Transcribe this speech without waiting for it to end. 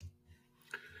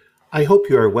I hope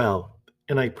you are well,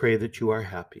 and I pray that you are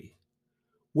happy.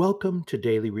 Welcome to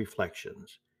Daily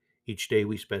Reflections. Each day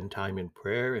we spend time in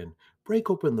prayer and break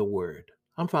open the Word.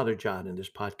 I'm Father John, and this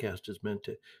podcast is meant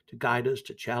to guide us,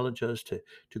 to challenge us, to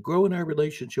grow in our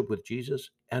relationship with Jesus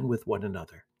and with one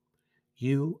another.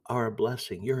 You are a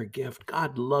blessing. You're a gift.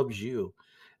 God loves you.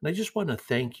 And I just want to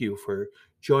thank you for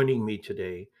joining me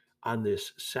today on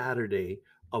this Saturday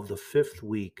of the fifth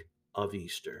week of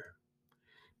Easter.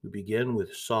 We begin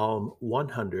with Psalm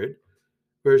 100,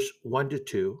 verse 1 to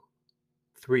 2,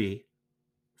 3,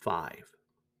 5.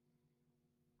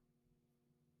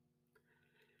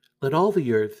 Let all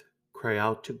the earth cry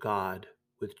out to God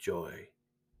with joy.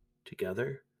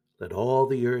 Together, let all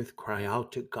the earth cry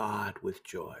out to God with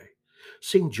joy.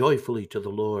 Sing joyfully to the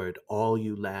Lord, all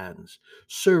you lands.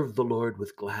 Serve the Lord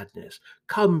with gladness.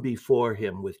 Come before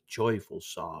him with joyful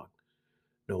song.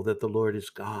 Know that the Lord is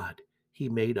God. He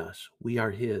made us. We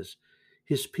are his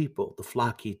people, the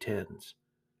flock he tends.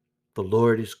 The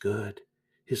Lord is good.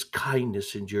 His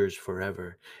kindness endures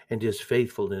forever, and his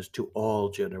faithfulness to all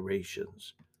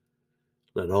generations.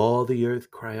 Let all the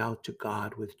earth cry out to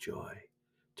God with joy.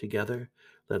 Together,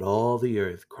 let all the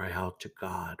earth cry out to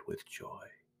God with joy.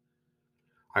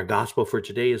 Our gospel for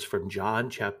today is from John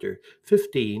chapter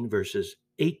 15, verses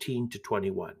 18 to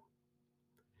 21.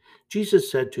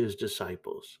 Jesus said to his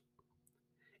disciples,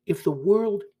 "If the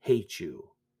world hates you,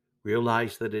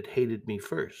 realize that it hated me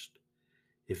first.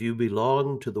 If you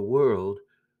belong to the world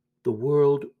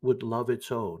would love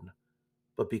its own.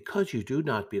 But because you do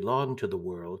not belong to the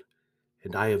world,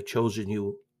 and I have chosen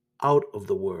you out of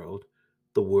the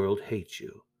world hates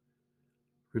you.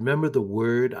 Remember the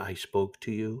word I spoke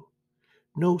to you?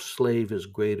 No slave is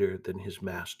greater than his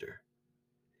master.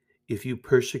 If you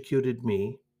persecuted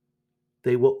me,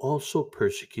 they will also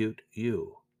persecute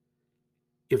you.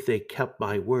 If they kept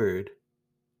my word,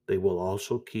 they will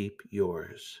also keep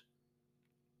yours.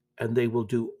 And they will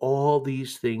do all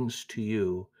these things to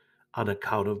you on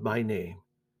account of my name,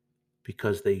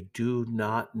 because they do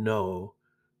not know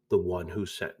the one who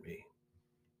sent me."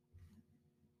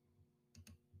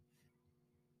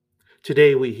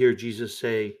 Today we hear Jesus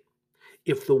say,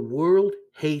 if the world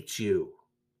hates you,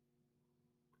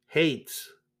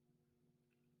 hates,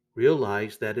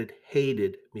 realize that it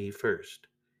hated me first.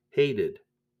 Hated.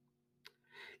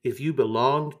 If you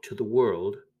belonged to the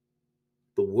world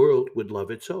would love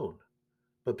its own.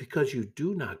 But because you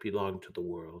do not belong to the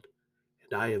world,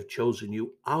 and I have chosen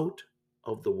you out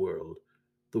of the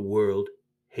world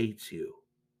hates you.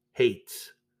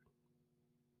 Hates.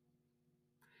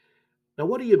 Now,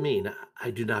 what do you mean, I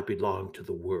do not belong to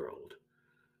the world?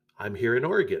 I'm here in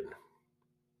Oregon,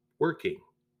 working,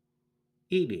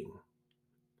 eating.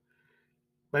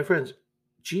 My friends,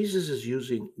 Jesus is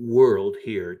using world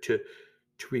here to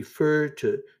refer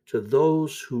to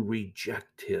those who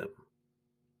reject him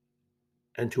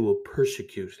and to will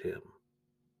persecute him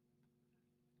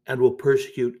and will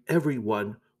persecute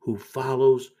everyone who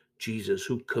follows Jesus,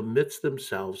 who commits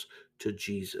themselves to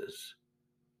Jesus.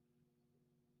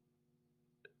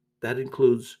 That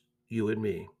includes you and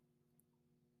me.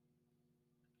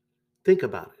 Think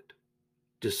about it.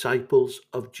 Disciples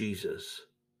of Jesus,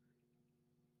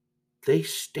 they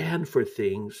stand for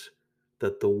things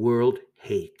that the world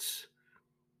hates.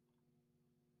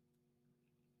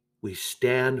 We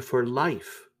stand for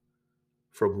life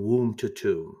from womb to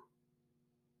tomb.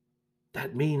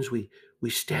 That means we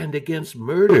stand against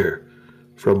murder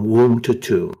from womb to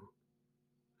tomb.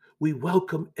 We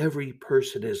welcome every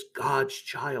person as God's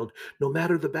child, no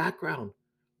matter the background,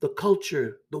 the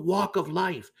culture, the walk of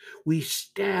life. We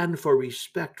stand for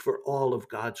respect for all of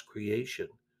God's creation.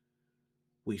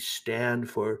 We stand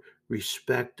for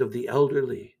respect of the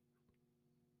elderly.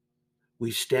 We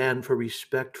stand for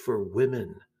respect for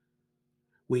women.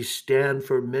 We stand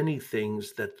for many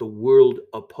things that the world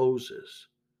opposes.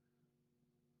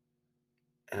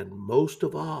 And most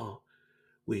of all,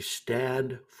 we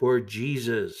stand for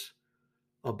Jesus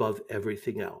above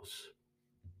everything else.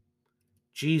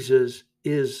 Jesus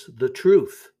is the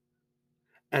truth.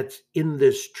 And in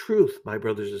this truth, my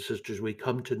brothers and sisters, we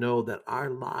come to know that our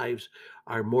lives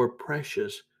are more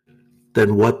precious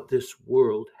than what this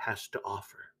world has to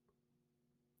offer.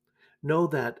 Know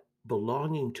that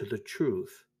belonging to the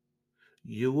truth,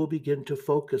 you will begin to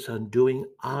focus on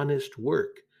doing honest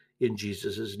work in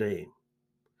Jesus' name.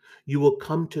 You will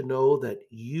come to know that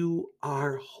you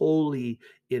are holy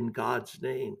in God's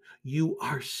name. You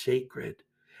are sacred,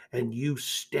 and you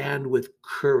stand with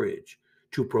courage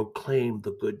to proclaim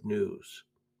the good news.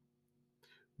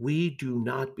 We do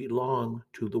not belong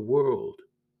to the world.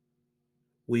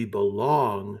 We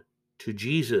belong to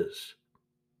Jesus.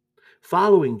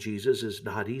 Following Jesus is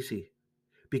not easy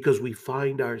because we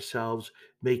find ourselves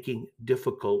making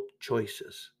difficult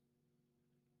choices.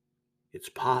 It's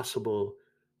possible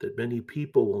that many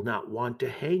people will not want to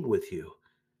hang with you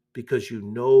because you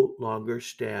no longer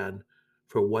stand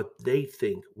for what they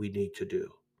think we need to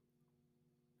do.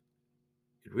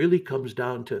 It really comes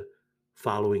down to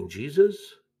following Jesus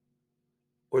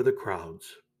or the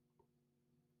crowds.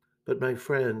 But my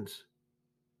friends,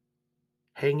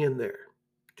 hang in there.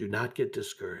 Do not get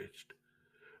discouraged.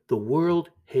 The world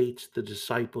hates the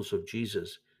disciples of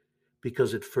Jesus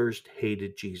because it first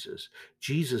hated Jesus.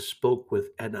 Jesus spoke with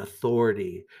an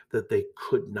authority that they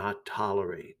could not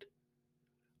tolerate.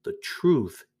 The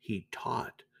truth he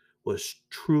taught was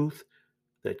truth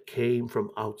that came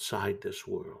from outside this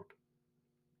world.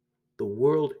 The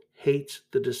world hates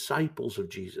the disciples of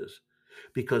Jesus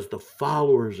because the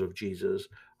followers of Jesus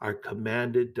are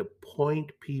commanded to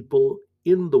point people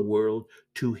in the world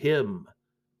to him.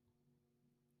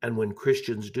 And when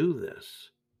Christians do this,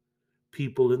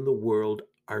 people in the world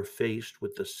are faced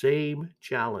with the same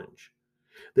challenge.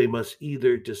 They must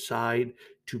either decide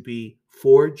to be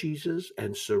for Jesus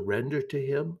and surrender to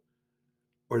him,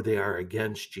 or they are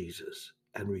against Jesus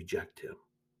and reject him.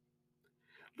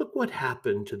 Look what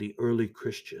happened to the early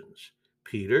Christians.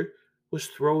 Peter was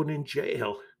thrown in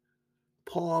jail.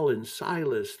 Paul and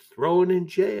Silas thrown in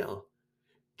jail.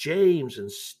 James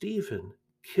and Stephen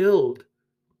killed.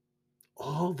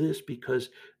 All this because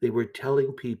they were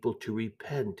telling people to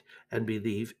repent and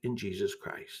believe in Jesus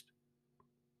Christ.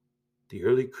 The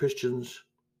early Christians,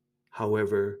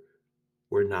 however,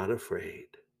 were not afraid.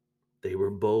 They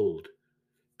were bold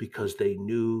because they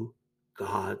knew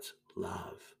God's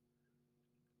love.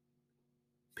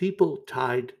 People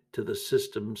tied to the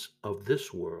systems of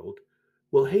this world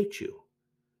will hate you,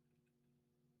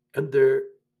 and they're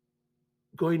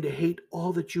going to hate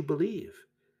all that you believe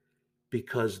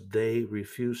because they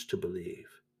refuse to believe.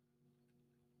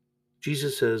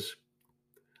 Jesus says,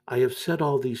 I have said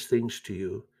all these things to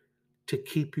you to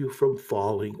keep you from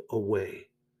falling away.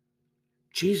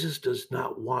 Jesus does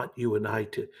not want you and I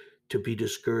to be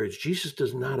discouraged. Jesus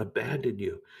does not abandon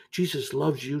you. Jesus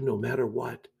loves you no matter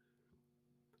what.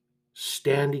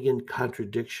 Standing in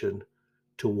contradiction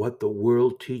to what the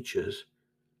world teaches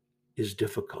is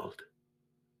difficult,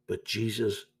 but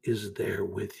Jesus is there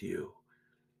with you.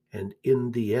 And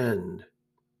in the end,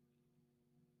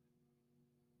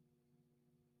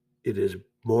 it is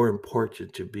more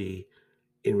important to be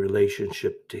in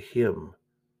relationship to him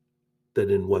than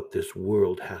in what this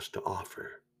world has to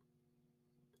offer.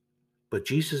 But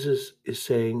Jesus is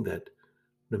saying that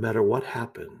no matter what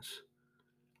happens,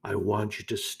 I want you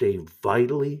to stay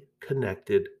vitally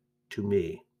connected to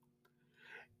me.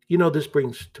 You know, this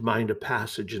brings to mind a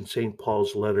passage in St.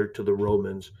 Paul's letter to the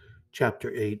Romans,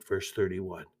 chapter 8, verse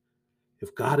 31.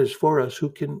 If God is for us, who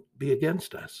can be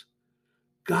against us?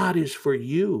 God is for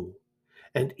you.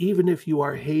 And even if you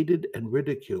are hated and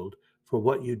ridiculed for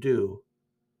what you do,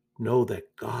 know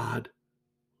that God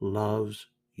loves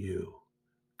you.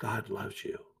 God loves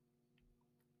you.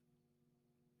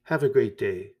 Have a great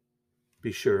day.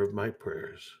 Be sure of my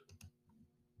prayers.